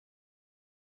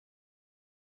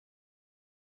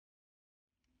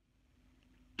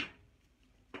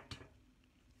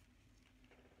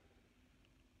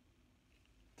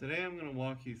Today I'm going to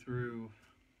walk you through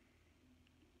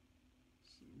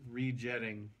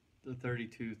rejetting the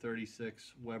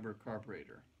 3236 Weber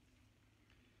carburetor.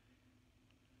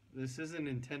 This isn't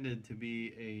intended to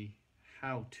be a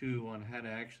how-to on how to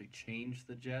actually change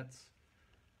the jets,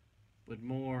 but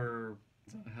more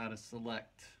on how to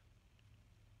select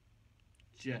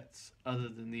jets other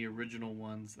than the original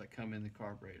ones that come in the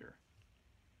carburetor.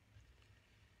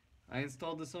 I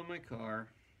installed this on my car.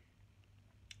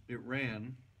 It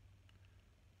ran,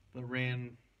 but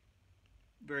ran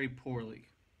very poorly.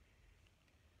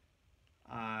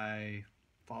 I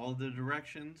followed the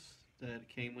directions that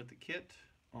came with the kit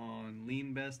on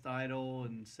lean best idle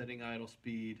and setting idle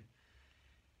speed,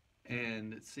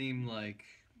 and it seemed like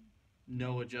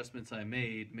no adjustments I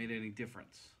made any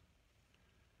difference.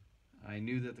 I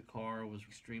knew that the car was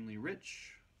extremely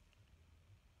rich,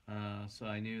 so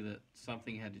I knew that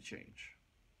something had to change.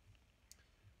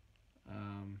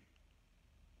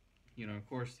 Of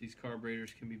course, these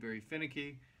carburetors can be very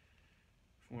finicky.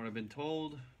 From what I've been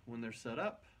told, when they're set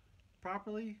up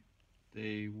properly,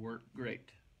 they work great.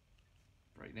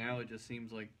 Right now, it just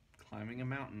seems like climbing a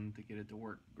mountain to get it to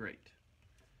work great.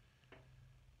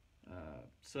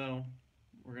 So,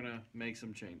 we're going to make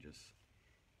some changes.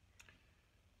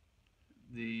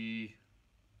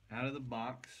 Out of the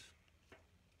box,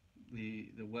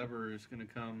 the Weber is going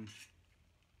to come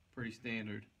pretty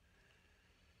standard.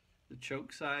 The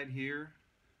choke side here,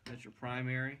 that's your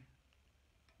primary.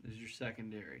 This is your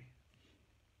secondary.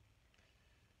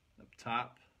 Up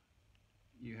top,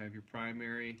 you have your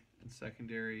primary and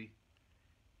secondary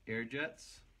air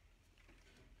jets.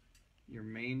 Your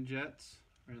main jets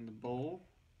are in the bowl.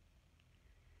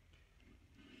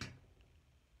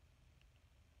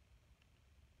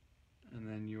 And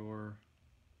then your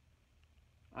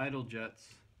idle jets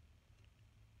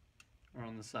are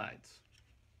on the sides.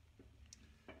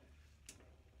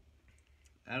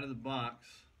 Out of the box,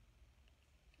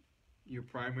 your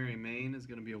primary main is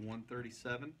going to be a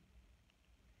 137,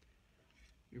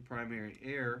 your primary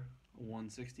air a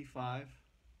 165,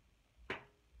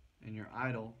 and your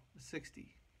idle a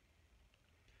 60.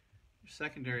 Your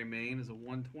secondary main is a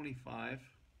 125,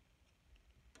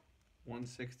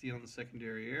 160 on the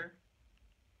secondary air,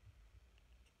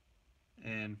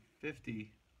 and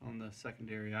 50 on the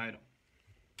secondary idle.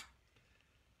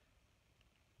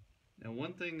 Now,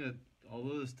 one thing that,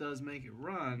 although this does make it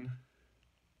run,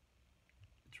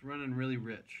 it's running really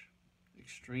rich,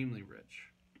 extremely rich.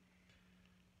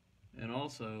 And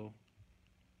also,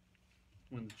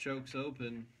 when the choke's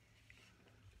open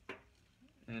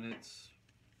and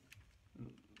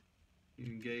you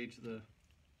engage the,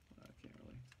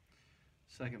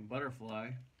 second butterfly,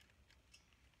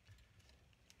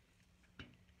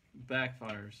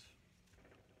 backfires.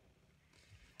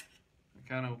 I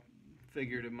kind of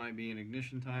figured it might be an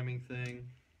ignition timing thing,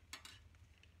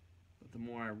 but the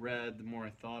more I read, the more I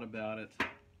thought about it. It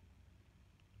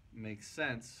makes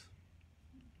sense.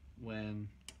 When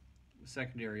the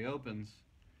secondary opens,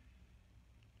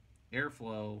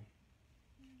 airflow,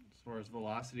 as far as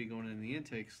velocity going in the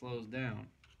intake, slows down.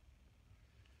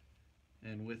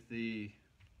 And with the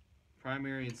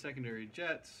primary and secondary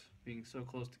jets being so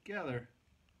close together,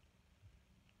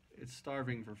 it's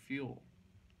starving for fuel.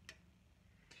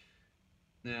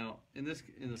 Now, in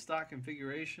the stock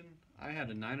configuration, I had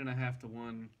a 9.5 to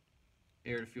 1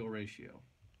 air to fuel ratio,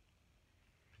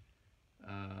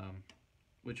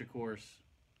 which of course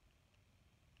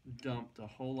dumped a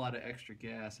whole lot of extra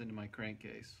gas into my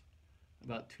crankcase,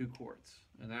 about 2 quarts,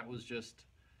 and that was just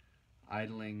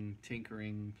idling,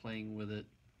 tinkering, playing with it,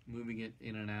 moving it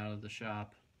in and out of the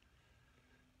shop.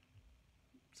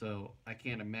 So I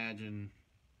can't imagine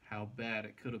how bad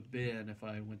it could have been if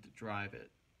I went to drive it.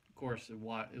 Of course, it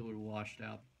would have washed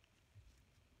out.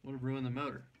 Would have ruined the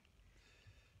motor.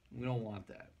 We don't want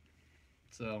that.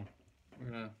 So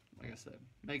we're gonna, like I said,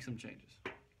 make some changes.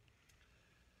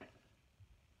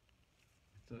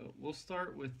 So we'll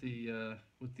start with the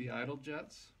idle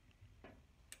jets,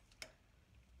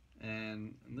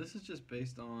 and this is just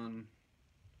based on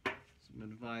some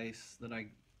advice that I,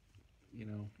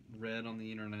 read on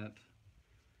the internet.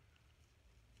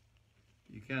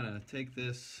 You kind of take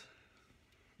this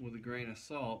with a grain of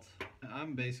salt.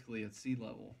 I'm basically at sea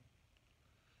level.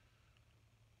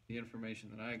 The information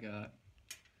that I got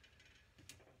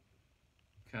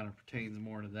kind of pertains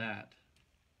more to that.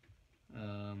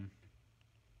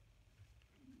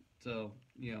 So,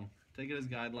 take it as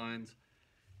guidelines.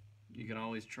 You can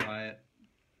always try it.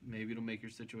 Maybe it'll make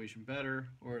your situation better,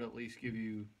 or it'll at least give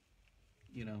you,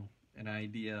 an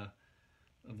idea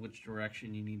of which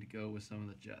direction you need to go with some of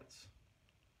the jets.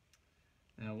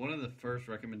 Now, one of the first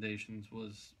recommendations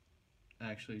was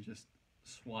actually just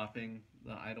swapping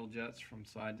the idle jets from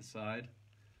side to side.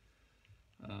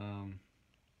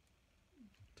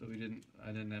 So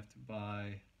I didn't have to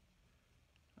buy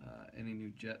any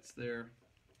new jets there.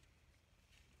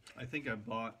 I think I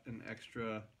bought an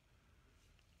extra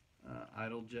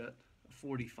idle jet, a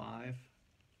 45,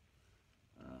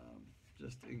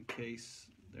 just in case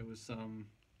there was some,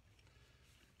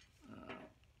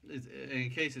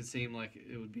 in case it seemed like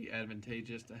it would be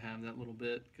advantageous to have that little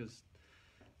bit, because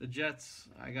the jets,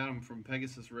 I got them from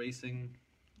Pegasus Racing.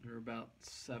 They're about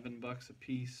 $7 a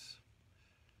piece,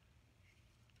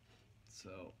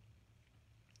 so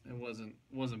it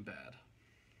wasn't bad.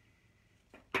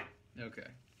 Okay.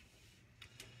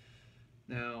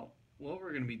 Now, what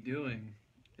we're going to be doing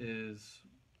is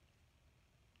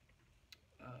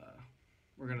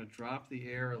we're going to drop the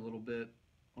air a little bit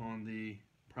on the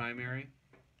primary,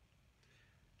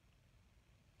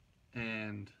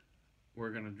 and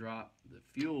we're going to drop the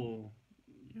fuel,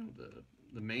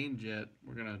 the main jet,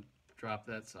 we're going to drop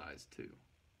that size too,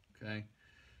 okay?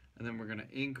 And then we're going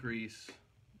to increase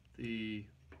the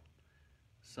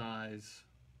size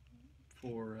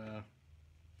for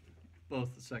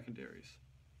both the secondaries.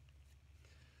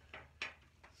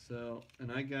 So,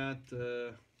 and I got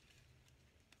the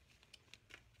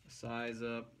size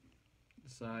up,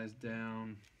 the size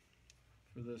down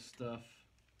for this stuff.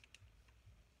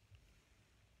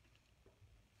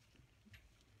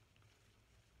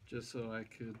 Just so I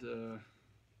could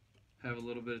have a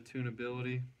little bit of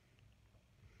tunability.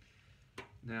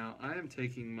 Now I am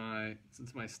taking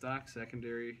since my stock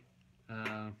secondary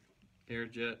air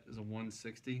jet is a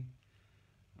 160,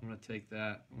 I'm going to take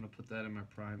that, I'm going to put that in my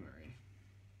primary.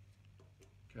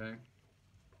 Okay.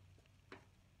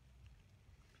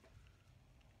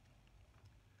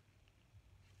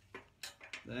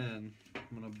 Then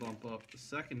I'm going to bump up the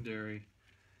secondary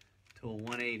to a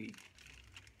 180.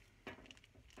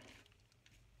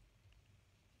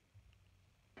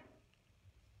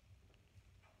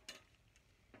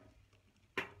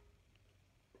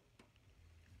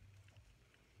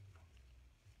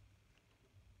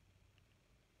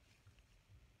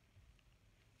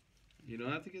 You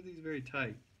don't have to get these very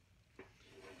tight.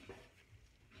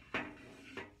 You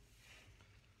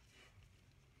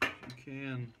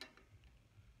can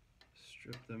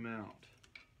strip them out.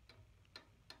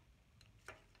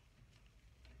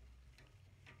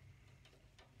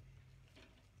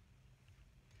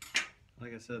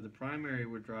 Like I said, the primary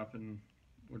we're dropping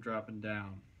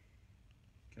down.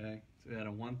 Okay, so we had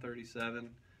a 137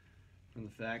 from the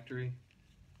factory.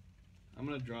 I'm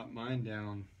going to drop mine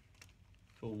down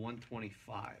to a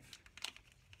 125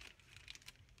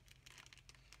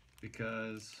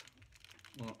 because,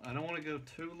 well, I don't want to go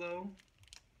too low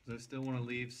because I still want to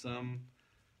leave some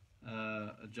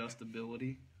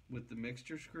adjustability with the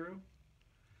mixture screw.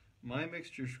 My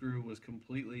mixture screw was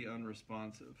completely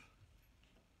unresponsive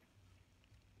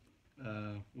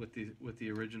with the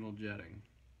original jetting.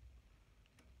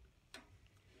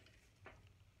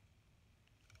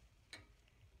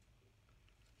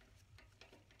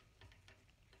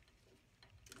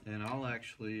 And I'll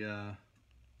actually, at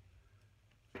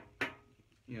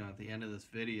the end of this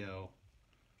video,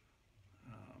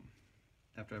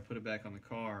 after I put it back on the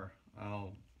car,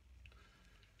 I'll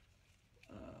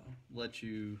let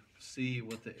you see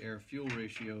what the air-fuel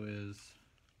ratio is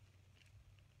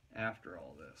after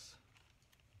all this.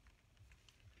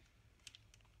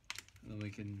 And then we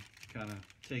can kind of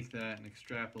take that and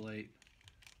extrapolate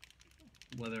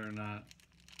whether or not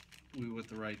we went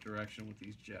the right direction with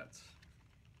these jets.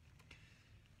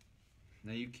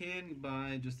 Now you can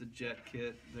buy just a jet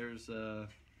kit. There's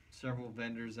several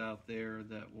vendors out there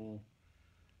that will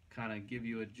kind of give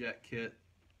you a jet kit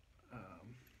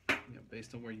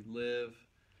based on where you live,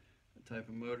 the type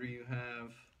of motor you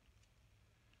have.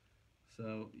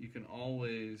 So you can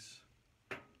always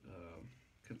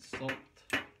consult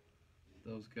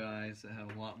those guys that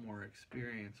have a lot more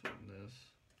experience with this.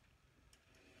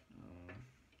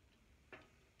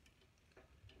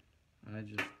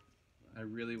 I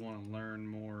really want to learn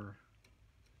more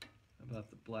about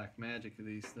the black magic of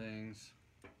these things.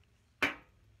 Of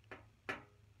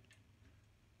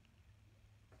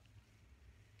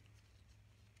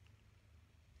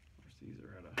course, these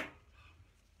are at a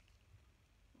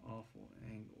awful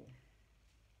angle.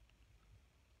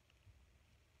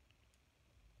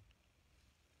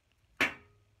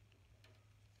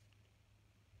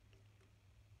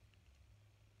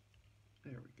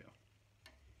 There we go.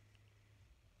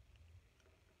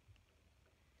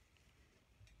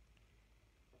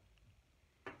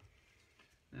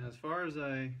 Now, as far as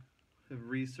I have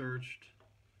researched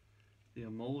the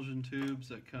emulsion tubes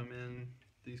that come in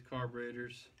These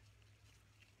carburetors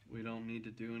we don't need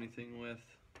to do anything with.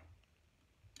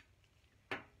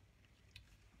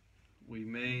 We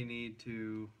may need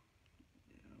to,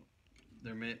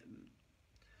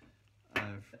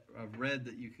 I've read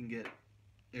that you can get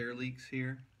air leaks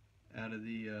here out of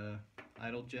the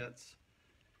idle jets,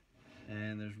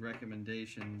 and there's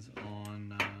recommendations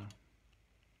on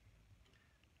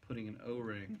putting an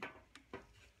O-ring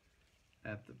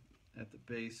at the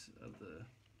base of the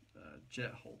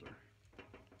jet holder.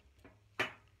 So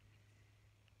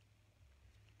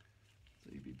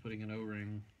you'd be putting an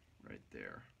O-ring right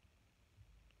there.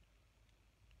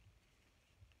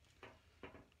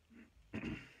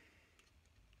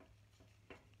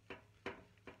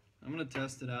 I'm going to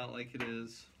test it out like it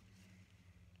is.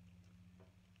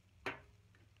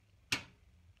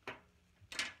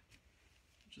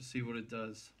 Just see what it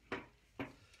does.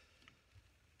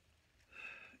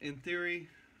 In theory,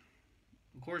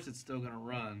 of course it's still going to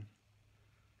run,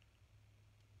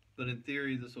 but in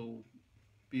theory this will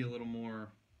be a little more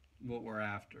what we're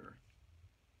after.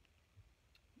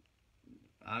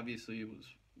 Obviously it was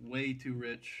way too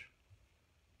rich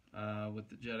with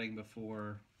the jetting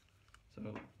before,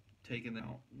 so taking that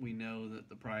out, we know that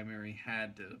the primary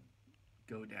had to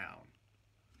go down.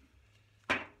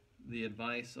 The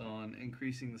advice on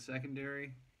increasing the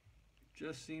secondary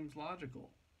just seems logical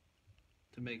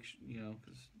to make,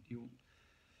 because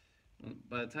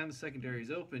by the time the secondary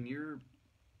is open, you're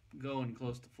going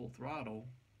close to full throttle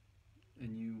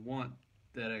and you want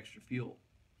that extra fuel.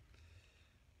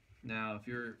 Now, if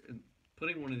you're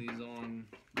putting one of these on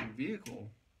your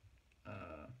vehicle,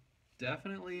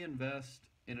 definitely invest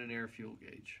in an air fuel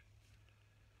gauge.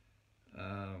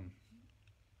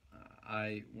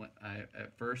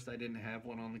 At first I didn't have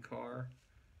one on the car,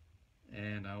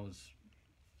 and I was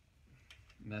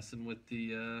messing with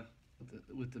the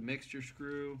mixture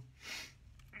screw,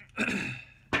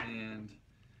 and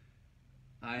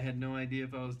I had no idea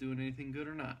if I was doing anything good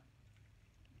or not.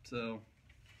 So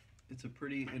it's a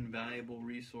pretty invaluable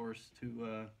resource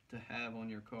to have on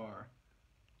your car.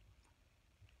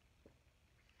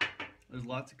 There's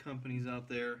lots of companies out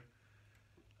there.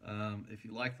 If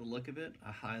you like the look of it,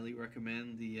 I highly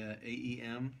recommend the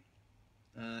AEM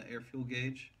air fuel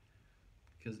gauge,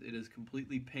 because it is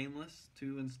completely painless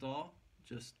to install.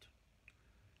 Just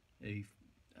a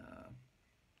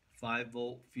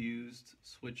 5-volt fused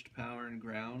switched power and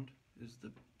ground is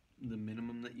the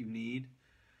minimum that you need.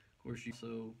 Of course, you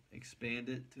also expand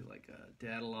it to like a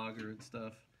data logger and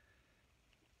stuff.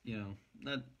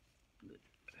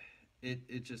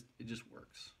 It just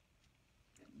works.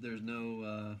 There's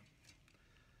no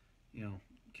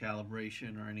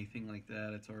calibration or anything like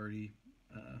that. It's already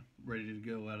ready to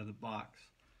go out of the box.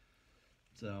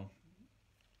 So,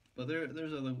 but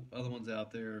there's other ones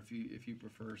out there if you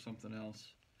prefer something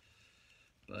else.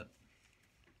 But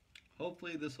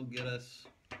hopefully this will get us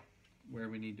where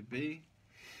we need to be.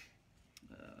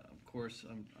 Of course,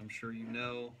 I'm sure you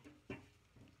know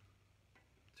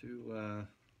to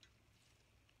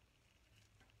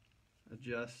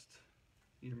adjust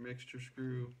your mixture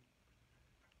screw.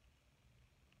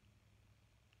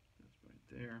 That's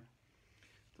right there.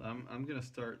 So I'm going to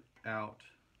start out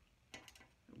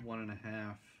at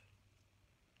 1.5.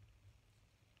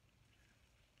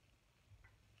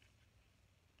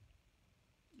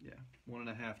 Yeah,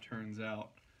 1.5 turns out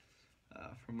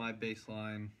from my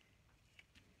baseline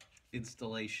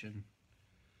installation.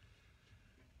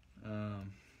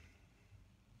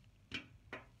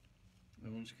 And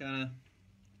we'll just kind of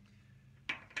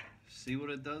see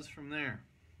what it does from there.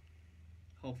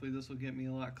 Hopefully this will get me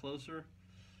a lot closer.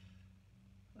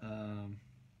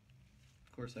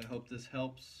 Of course, I hope this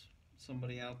helps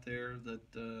somebody out there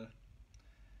that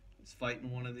is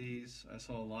fighting one of these. I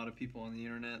saw a lot of people on the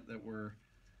internet that were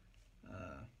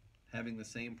having the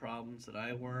same problems that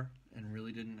I were and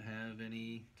really didn't have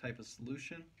any type of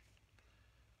solution.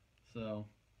 So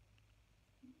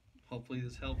hopefully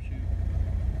this helps you.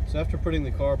 So after putting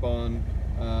the carb on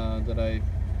that I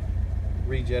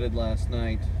rejetted last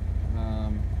night,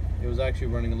 it was actually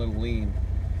running a little lean.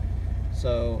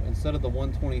 So instead of the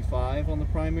 125 on the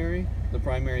primary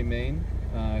main,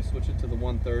 I switched it to the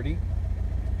 130,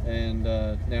 and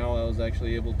now I was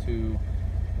actually able to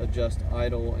adjust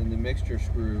idle and the mixture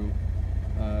screw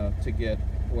to get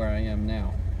where I am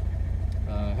now.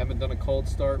 I haven't done a cold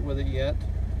start with it yet,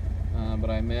 but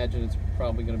I imagine it's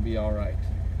probably going to be all right.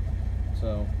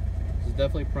 So this is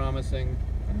definitely promising.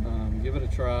 Give it a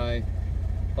try.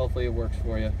 Hopefully it works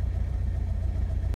for you.